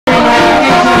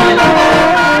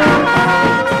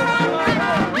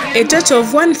A total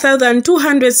of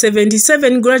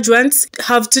 1,277 graduates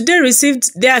have today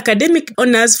received their academic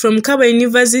honors from Kabale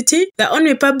University, the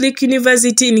only public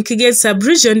university in Kigezi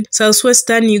sub-region,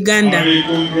 southwestern Uganda. I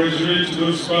congratulate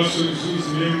those persons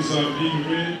whose names have been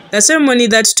read. The ceremony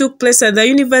that took place at the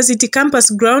university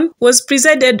campus ground was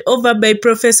presided over by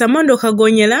Professor Mondo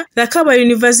Kagonyera, the Kabale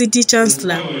University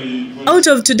chancellor. Out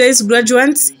of today's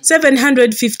graduates,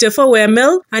 754 were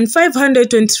male and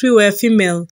 523 were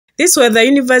female. This was the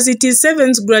university's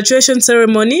 7th graduation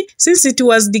ceremony since it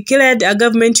was declared a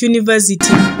government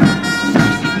university.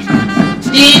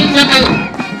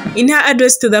 In her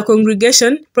address to the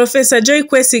congregation, Professor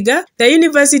Kwesiga, the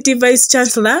University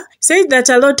Vice-chancellor, said that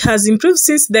a lot has improved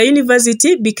since the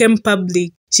university became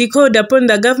public. She called upon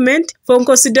the government for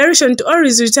consideration to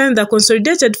always return the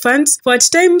consolidated funds, for at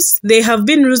times they have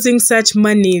been losing such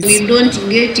monies. We don't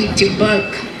get it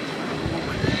back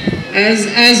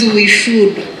as we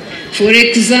should. For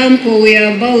example, we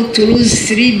are about to lose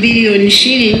 3 billion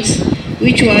shillings,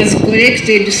 which was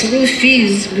collected through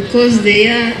fees because the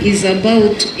year is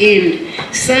about to end.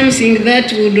 Something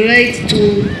that would like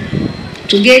to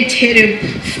get help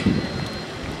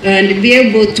and be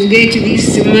able to get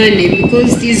this money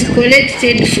because it is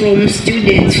collected from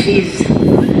student fees.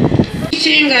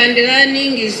 Teaching and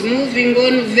learning is moving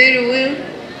on very well,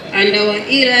 and our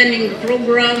e-learning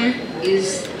program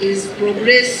is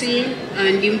progressing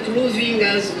and improving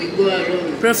as we go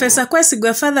along. Professor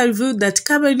Kwesiga further revealed that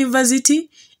Kabale University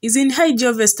is in high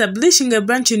job of establishing a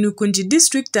branch in Rukungiri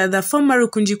district at the former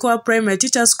Rukungiri Primary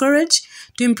Teachers College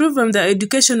to improve on the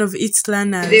education of its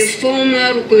learners. The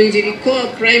former Rukungiri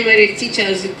Primary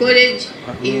Teachers College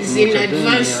is in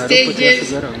advanced stages.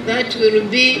 That will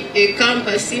be a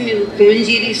campus in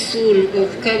Rukungiri soon of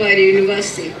Kabale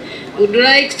University. Would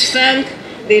like to thank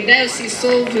the Diocese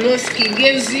of North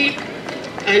Kigezi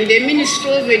and the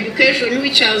Ministry of Education,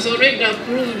 which has already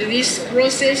approved this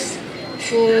process,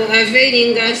 for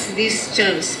availing us this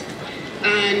chance.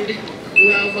 And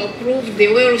we have approved the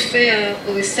welfare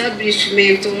of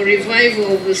establishment or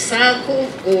revival of the circle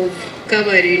of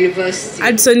Kabale University.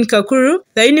 Adson Kakuru,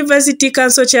 the University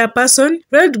Council chairperson,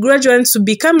 urged graduates to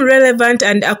become relevant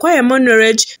and acquire more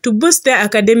knowledge to boost their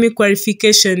academic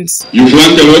qualifications. You've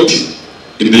learned a lot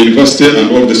in the university and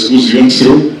all the schools you went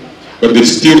through, but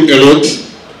there's still a lot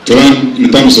to learn in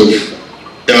terms of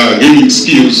gaining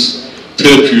skills to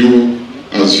help you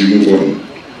as you move on.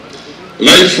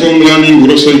 Lifelong learning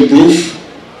will also improve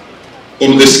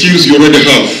on the skills you already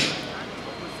have.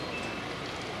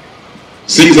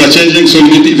 Things are changing, so you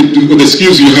need to, with the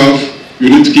skills you have, you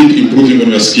need to keep improving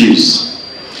on your skills.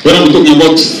 When I'm talking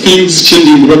about things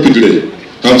changing rapidly,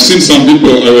 I've seen some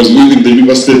people I was with in the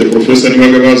university, the Professor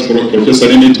Nimagagas, Professor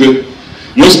Initwe.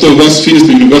 Most of us finished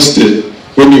the university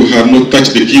when you have not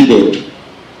touched the keyboard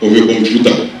of your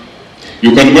computer.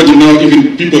 You can imagine now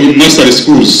even people in nursery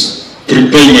schools,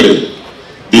 pre-primary,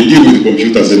 they deal with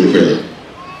computers everywhere.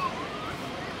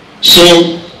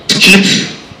 So to keep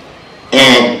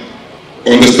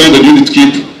understand that you need to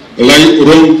keep life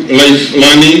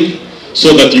learning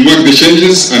so that you mark the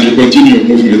changes and you continue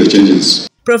moving with the changes.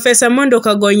 Professor Mondo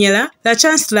Kagonyera, the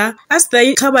Chancellor, asked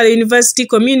the Kabale University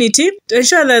community to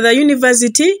ensure that the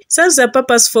university serves the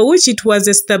purpose for which it was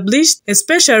established,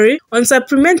 especially on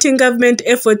supplementing government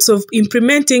efforts of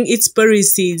implementing its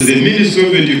policies. The Ministry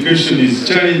of Education is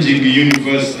challenging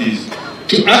universities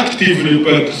to actively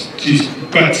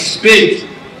participate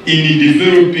in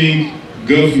developing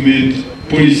government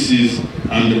policies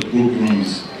and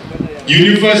programs.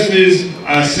 Universities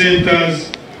are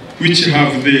centers which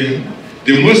have the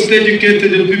most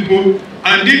educated people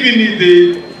and even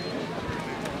the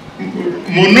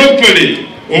monopoly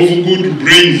of good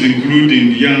brains,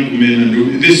 including young men and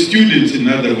the students, in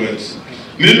other words.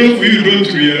 Many of you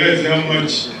don't realize how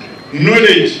much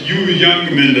knowledge you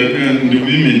young men and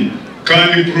women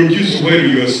can produce while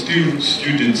you are still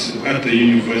students at the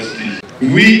university.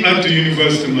 We at the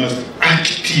university must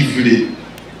actively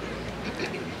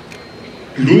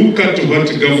look at what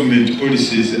government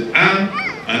policies are,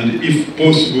 and if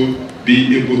possible,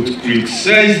 be able to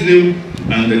criticize them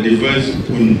and advise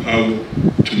on how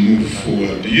to move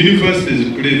forward. The universities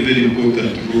play a very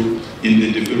important role in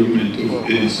the development of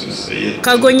any society.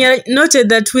 Kagonyera noted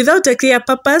that without a clear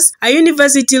purpose, a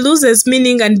university loses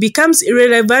meaning and becomes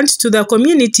irrelevant to the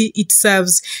community it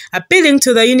serves, appealing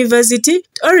to the university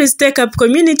to always take up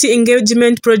community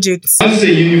engagement projects. As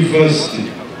a university,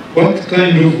 what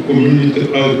kind of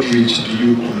community outreach do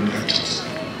you conduct?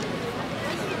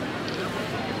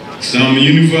 Some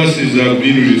universities have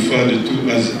been referred to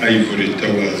as ivory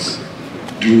towers.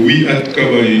 Do we at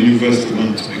Kabale University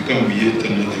want to become yet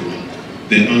another one?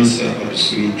 The answer,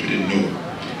 absolutely no.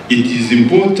 It is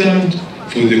important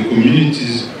for the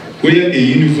communities where a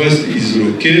university is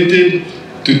located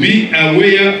to be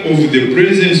aware of the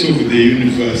presence of the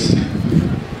university.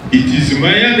 It is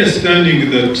my understanding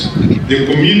that the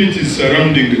communities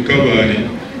surrounding Kabale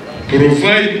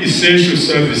provide essential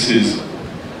services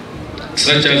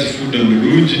such as food and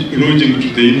lodging to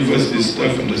the university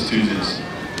staff and the students.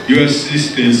 Your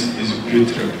assistance is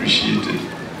greatly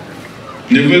appreciated.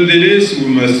 Nevertheless, we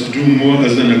must do more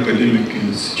as an academic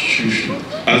institution.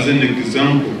 As an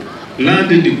example, land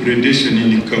degradation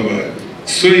in Kabale,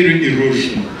 soil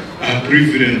erosion are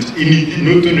prevalent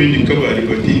not only in Kabale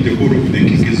but in the whole of the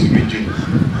Kigezi region.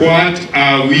 What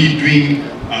are we doing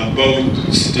about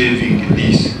staving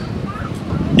this?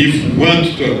 If we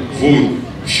want to avoid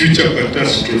future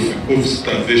catastrophe of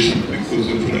starvation because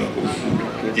of lack of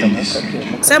food in this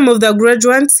region. Some of the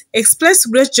graduates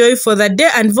expressed great joy for the day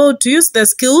and vowed to use the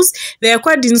skills they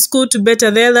acquired in school to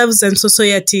better their lives and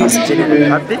societies. I'm genuinely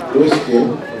happy.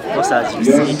 Of course, as you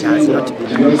see, it has not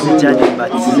been an easy journey,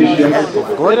 but with the help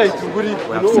of God,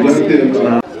 we have succeeded.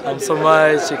 I'm so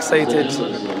much excited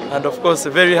and of course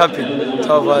very happy to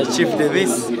have achieved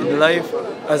this in life.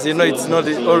 As you know, it's not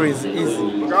always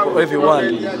easy for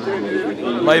everyone.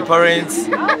 My parents,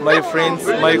 my friends,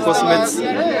 my classmates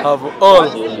have all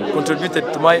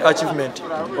contributed to my achievement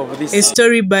of this. A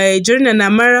story by Jordan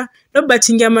Namara, Robert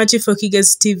Njamachi for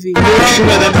Kigezi TV. Make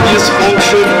sure that this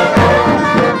function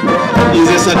is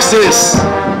a success.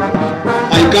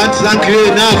 I can't thank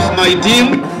you enough, my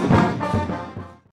team.